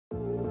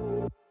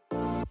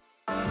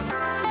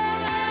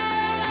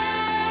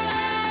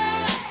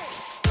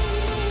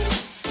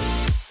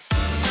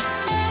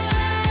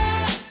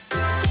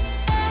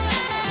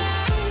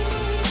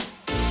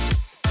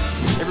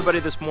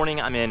everybody, this morning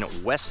I'm in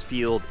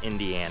Westfield,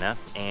 Indiana,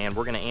 and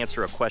we're going to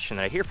answer a question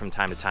that I hear from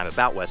time to time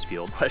about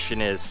Westfield. The question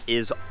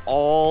is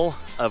all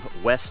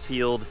of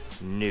Westfield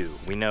new?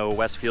 We know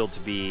Westfield to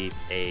be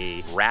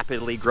a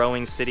rapidly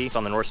growing city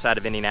on the north side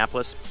of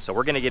Indianapolis, so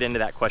we're going to get into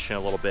that question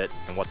a little bit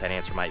and what that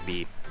answer might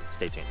be.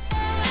 Stay tuned.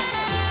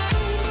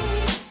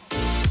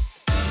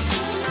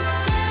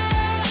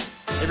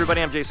 Hey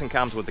everybody, I'm Jason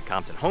Combs with the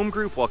Compton Home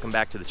Group. Welcome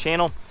back to the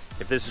channel.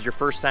 If this is your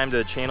first time to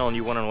the channel and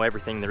you want to know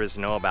everything there is to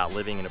know about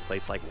living in a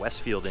place like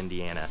Westfield,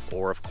 Indiana,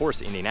 or of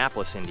course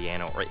Indianapolis,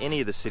 Indiana, or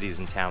any of the cities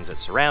and towns that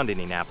surround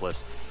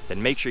Indianapolis,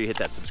 then make sure you hit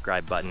that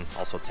subscribe button.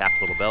 Also tap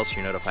the little bell so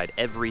you're notified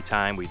every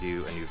time we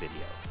do a new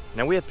video.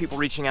 Now we have people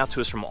reaching out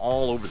to us from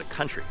all over the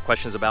country.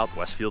 Questions about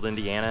Westfield,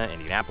 Indiana,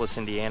 Indianapolis,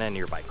 Indiana,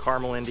 nearby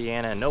Carmel,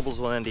 Indiana,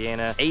 Noblesville,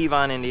 Indiana,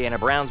 Avon, Indiana,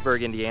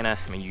 Brownsburg, Indiana.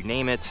 I mean, you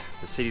name it,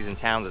 the cities and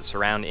towns that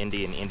surround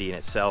Indy and Indy in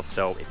itself.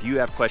 So if you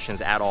have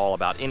questions at all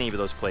about any of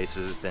those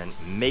places, then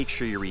make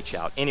sure you reach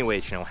out any way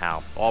that you know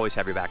how. We'll always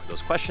have your back with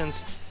those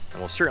questions. And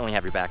we'll certainly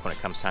have your back when it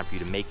comes time for you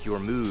to make your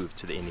move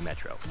to the Indy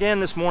Metro. Again,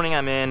 this morning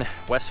I'm in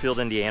Westfield,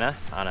 Indiana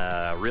on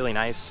a really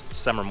nice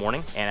summer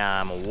morning, and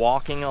I'm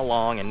walking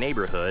along a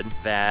neighborhood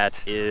that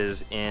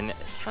is in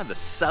kind of the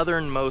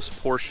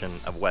southernmost portion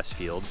of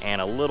Westfield and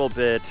a little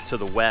bit to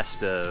the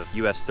west of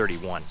US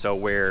 31. So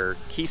where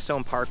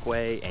Keystone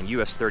Parkway and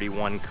US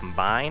 31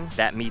 combine,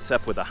 that meets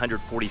up with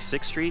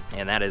 146th Street,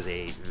 and that is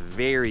a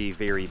very,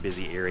 very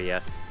busy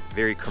area,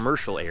 very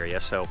commercial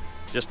area. So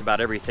just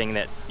about everything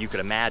that you could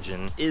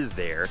imagine is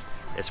there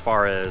as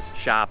far as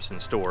shops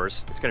and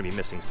stores. It's going to be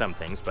missing some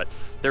things, but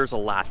there's a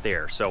lot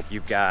there. So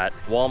you've got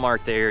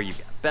Walmart there, you've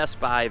got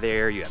Best Buy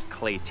there, you have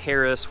Clay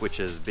Terrace,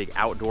 which is a big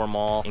outdoor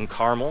mall in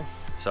Carmel.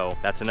 So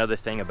that's another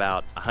thing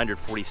about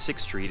 146th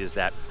Street is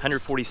that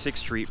 146th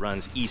Street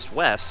runs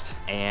east-west,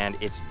 and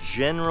it's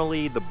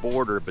generally the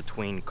border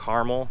between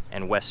Carmel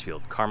and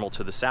Westfield. Carmel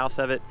to the south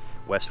of it,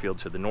 Westfield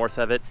to the north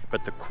of it,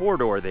 but the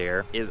corridor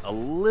there is a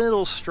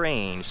little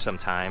strange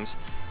sometimes.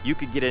 You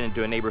could get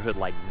into a neighborhood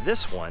like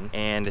this one,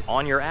 and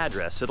on your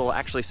address, it'll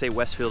actually say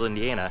Westfield,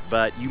 Indiana,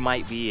 but you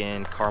might be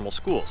in Carmel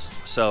Schools.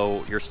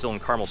 So you're still in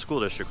Carmel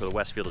School District with a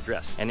Westfield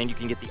address. And then you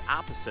can get the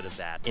opposite of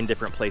that in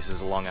different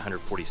places along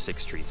 146th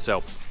Street.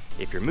 So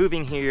if you're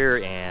moving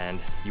here and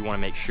you want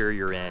to make sure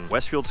you're in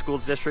Westfield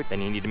Schools District,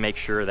 then you need to make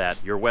sure that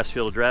your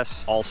Westfield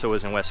address also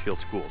is in Westfield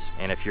Schools.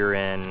 And if you're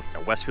in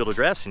a Westfield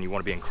address and you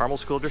want to be in Carmel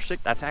School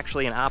District, that's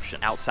actually an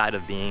option outside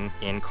of being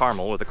in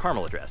Carmel with a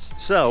Carmel address.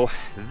 So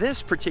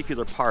this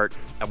particular part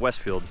of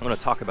Westfield, I'm going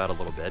to talk about a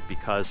little bit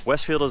because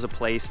Westfield is a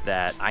place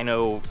that I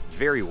know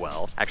very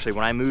well. Actually,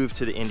 when I moved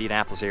to the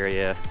Indianapolis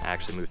area, I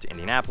actually moved to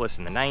Indianapolis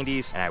in the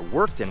 90s, and I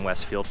worked in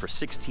Westfield for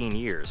 16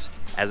 years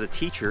as a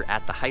teacher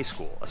at the high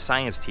school, a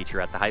science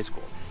teacher at the high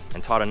school,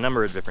 and taught a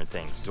number of different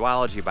things: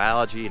 zoology,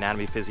 biology,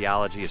 anatomy,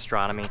 physiology,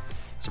 astronomy.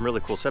 Some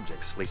really cool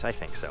subjects, at least I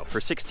think so. For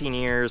 16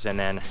 years, and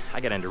then I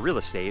got into real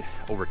estate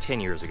over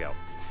 10 years ago.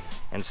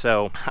 And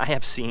so I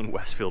have seen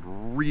Westfield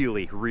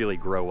really, really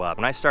grow up.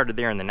 When I started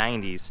there in the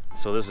 90s,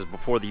 so this is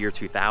before the year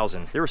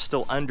 2000, there were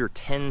still under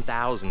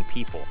 10,000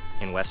 people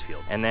in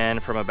Westfield. And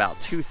then from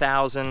about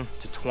 2000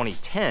 to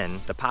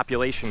 2010, the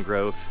population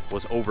growth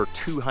was over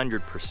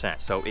 200%.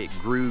 So it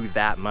grew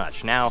that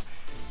much. Now,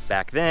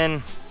 back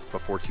then,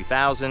 before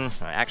 2000,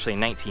 actually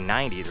in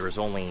 1990,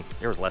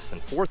 there was less than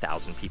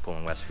 4,000 people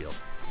in Westfield.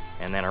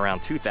 And then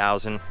around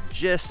 2000,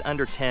 just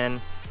under 10.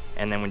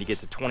 And then when you get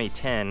to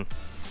 2010,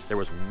 there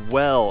was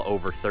well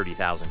over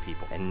 30,000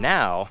 people. And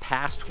now,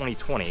 past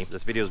 2020,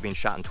 this video is being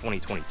shot in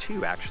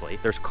 2022 actually,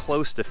 there's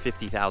close to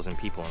 50,000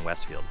 people in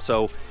Westfield.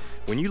 So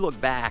when you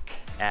look back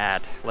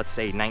at, let's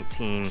say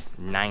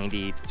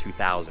 1990 to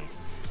 2000,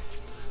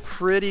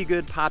 pretty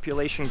good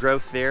population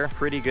growth there,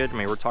 pretty good. I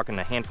mean, we're talking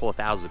a handful of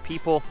thousands of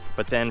people,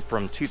 but then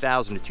from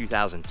 2000 to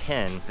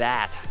 2010,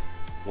 that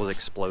was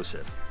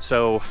explosive.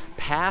 So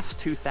past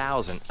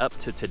 2000 up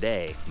to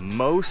today,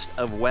 most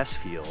of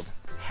Westfield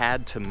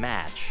had to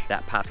match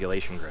that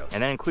population growth,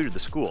 and that included the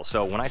school.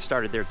 So when I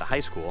started there at the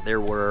high school,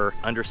 there were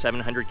under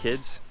 700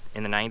 kids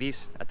in the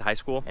 90s at the high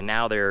school, and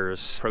now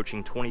there's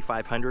approaching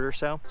 2,500 or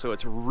so. So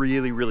it's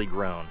really, really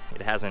grown.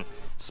 It hasn't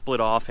split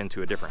off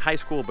into a different high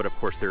school, but of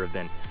course there have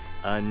been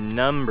a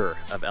number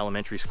of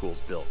elementary schools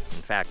built.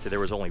 In fact, there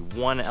was only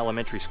one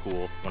elementary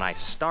school when I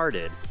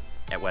started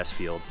at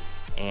Westfield,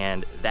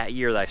 and that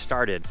year that I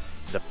started,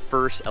 the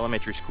first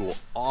elementary school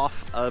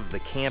off of the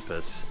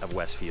campus of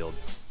Westfield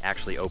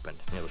actually opened.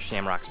 It was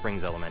Shamrock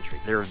Springs Elementary.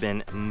 There have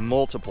been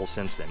multiple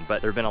since then,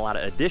 but there have been a lot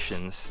of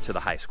additions to the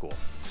high school.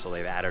 So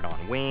they've added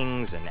on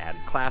wings and added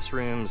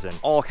classrooms and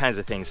all kinds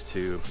of things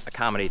to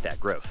accommodate that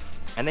growth.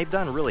 And they've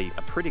done really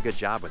a pretty good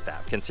job with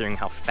that, considering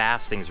how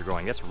fast things are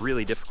growing. That's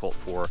really difficult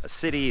for a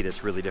city,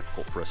 that's really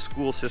difficult for a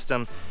school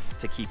system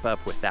to keep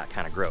up with that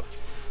kind of growth.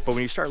 But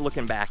when you start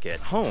looking back at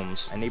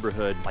homes, a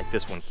neighborhood like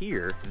this one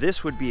here,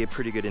 this would be a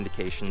pretty good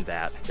indication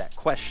that that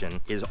question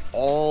is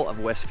all of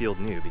Westfield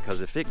new,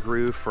 because if it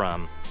grew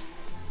from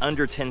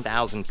under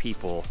 10,000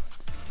 people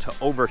to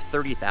over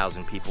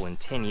 30,000 people in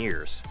 10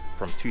 years,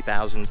 from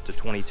 2000 to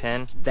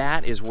 2010,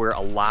 that is where a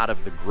lot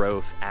of the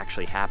growth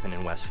actually happened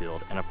in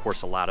Westfield. And of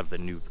course, a lot of the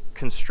new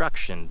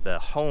construction, the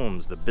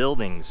homes, the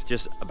buildings,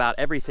 just about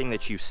everything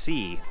that you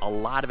see, a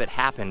lot of it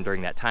happened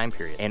during that time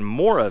period. And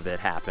more of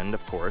it happened,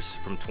 of course,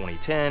 from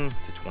 2010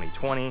 to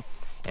 2020,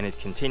 and it's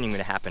continuing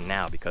to happen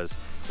now because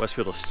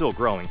Westfield is still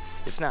growing.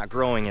 It's not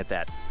growing at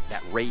that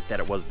rate that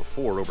it was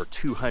before, over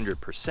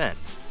 200%,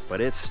 but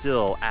it's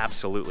still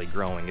absolutely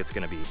growing. It's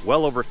gonna be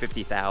well over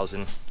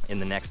 50,000 in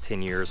the next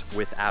 10 years,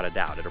 without a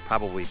doubt. It'll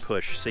probably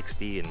push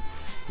 60 and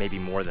maybe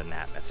more than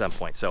that at some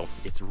point. So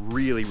it's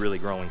really, really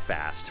growing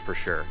fast for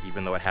sure,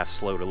 even though it has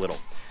slowed a little.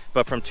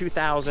 But from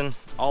 2000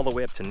 all the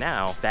way up to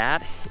now,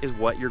 that is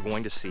what you're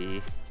going to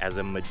see as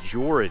a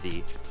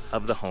majority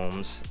of the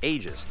homes'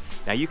 ages.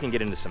 Now you can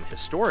get into some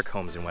historic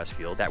homes in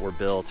Westfield that were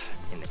built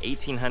in the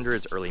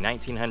 1800s, early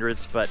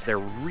 1900s, but there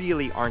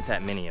really aren't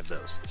that many of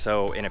those.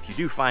 So, and if you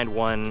do find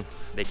one,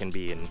 they can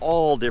be in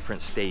all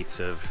different states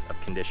of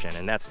condition,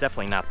 and that's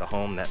definitely not the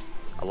home that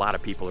a lot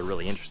of people are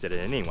really interested in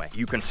anyway.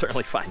 You can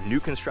certainly find new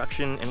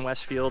construction in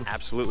Westfield,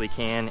 absolutely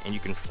can, and you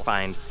can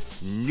find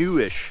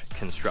newish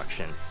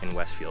construction in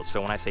Westfield.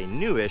 So when I say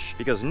newish,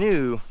 because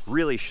new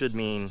really should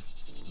mean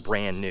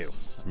brand new.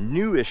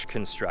 Newish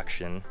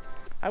construction,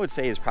 I would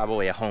say, is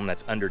probably a home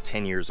that's under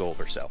 10 years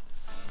old or so.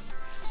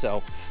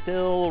 So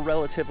still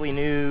relatively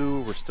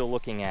new. We're still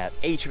looking at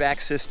HVAC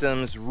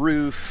systems,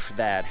 roof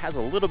that has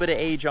a little bit of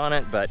age on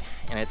it,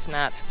 and it's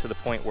not to the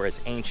point where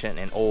it's ancient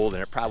and old,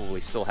 and it probably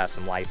still has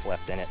some life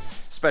left in it,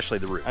 especially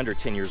the roof. Under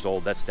 10 years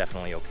old, that's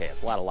definitely okay.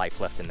 It's a lot of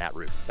life left in that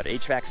roof. But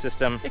HVAC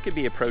system, it could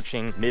be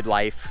approaching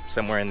midlife,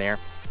 somewhere in there.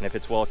 And if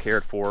it's well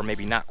cared for,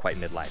 maybe not quite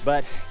midlife.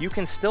 But you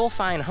can still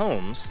find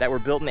homes that were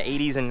built in the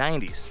 80s and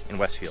 90s in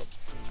Westfield.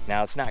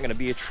 Now, it's not gonna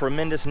be a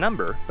tremendous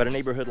number, but a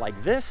neighborhood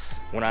like this,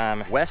 when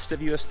I'm west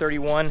of US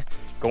 31,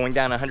 going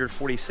down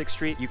 146th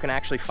Street, you can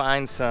actually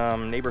find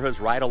some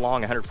neighborhoods right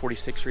along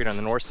 146th Street on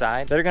the north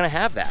side that are gonna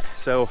have that.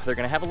 So they're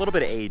gonna have a little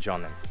bit of age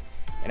on them.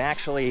 And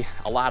actually,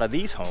 a lot of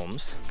these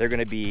homes, they're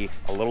gonna be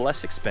a little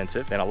less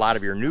expensive than a lot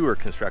of your newer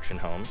construction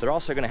homes. They're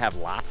also gonna have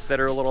lots that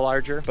are a little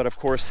larger, but of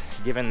course,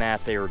 given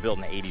that they were built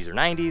in the 80s or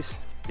 90s,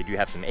 they do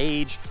have some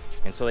age,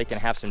 and so they can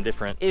have some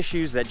different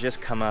issues that just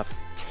come up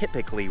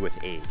typically with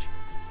age.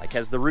 Like,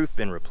 has the roof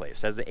been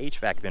replaced? Has the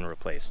HVAC been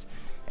replaced?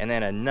 And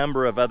then a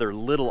number of other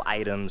little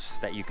items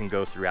that you can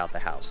go throughout the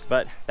house.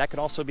 But that could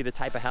also be the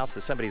type of house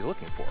that somebody's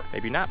looking for.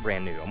 Maybe not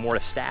brand new, a more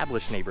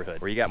established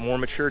neighborhood where you got more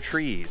mature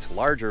trees,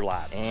 larger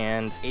lot,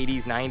 and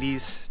 80s,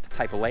 90s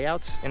type of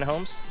layouts in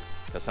homes.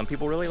 Because some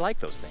people really like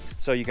those things.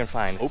 So you can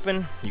find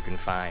open, you can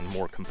find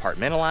more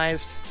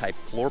compartmentalized type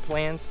floor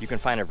plans, you can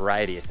find a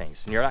variety of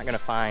things. And you're not gonna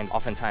find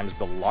oftentimes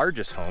the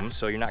largest homes,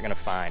 so you're not gonna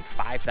find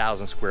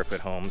 5,000 square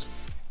foot homes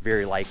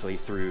very likely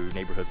through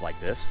neighborhoods like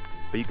this,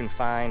 but you can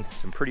find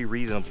some pretty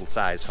reasonable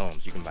sized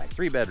homes. You can buy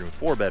 3-bedroom,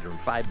 4-bedroom,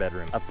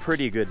 5-bedroom, a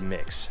pretty good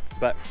mix.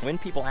 But when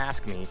people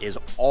ask me, is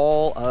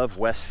all of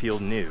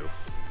Westfield new?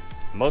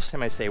 Most of the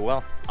time I say,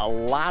 well, a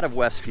lot of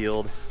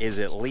Westfield is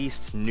at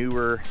least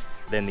newer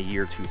than the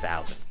year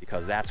 2000,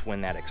 because that's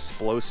when that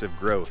explosive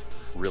growth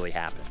really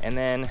happened. And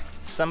then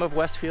some of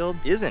Westfield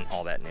isn't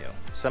all that new.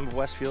 Some of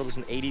Westfield is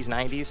in the 80s,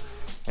 90s,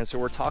 and so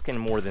we're talking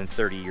more than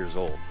 30 years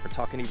old. We're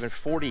talking even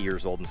 40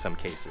 years old in some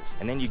cases.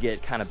 And then you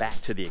get kind of back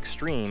to the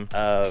extreme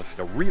of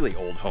the really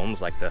old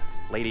homes, like the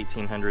late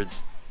 1800s,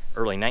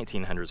 early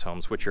 1900s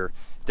homes, which are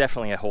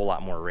definitely a whole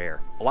lot more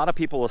rare. A lot of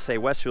people will say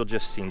Westfield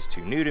just seems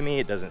too new to me,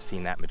 it doesn't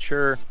seem that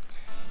mature,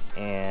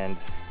 and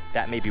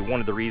that may be one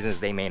of the reasons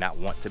they may not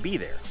want to be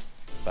there.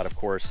 But of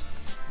course,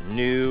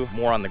 new,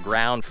 more on the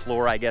ground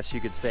floor, I guess you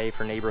could say,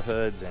 for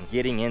neighborhoods, and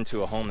getting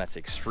into a home that's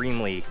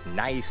extremely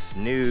nice,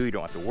 new, you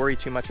don't have to worry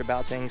too much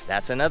about things.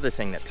 That's another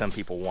thing that some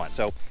people want.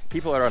 So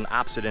people are on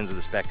opposite ends of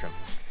the spectrum.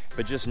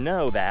 But just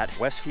know that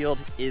Westfield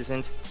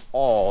isn't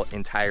all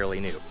entirely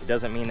new. It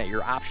doesn't mean that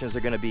your options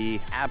are gonna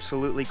be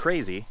absolutely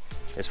crazy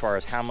as far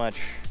as how much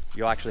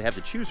you'll actually have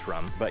to choose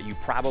from, but you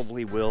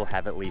probably will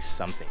have at least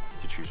something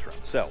to choose from.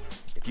 So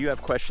if you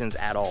have questions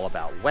at all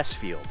about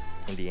Westfield,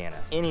 Indiana,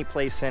 any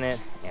place in it,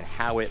 and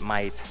how it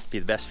might be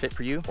the best fit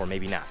for you, or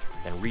maybe not,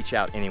 then reach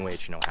out any way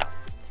that you know how.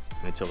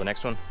 And until the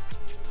next one,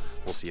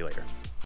 we'll see you later.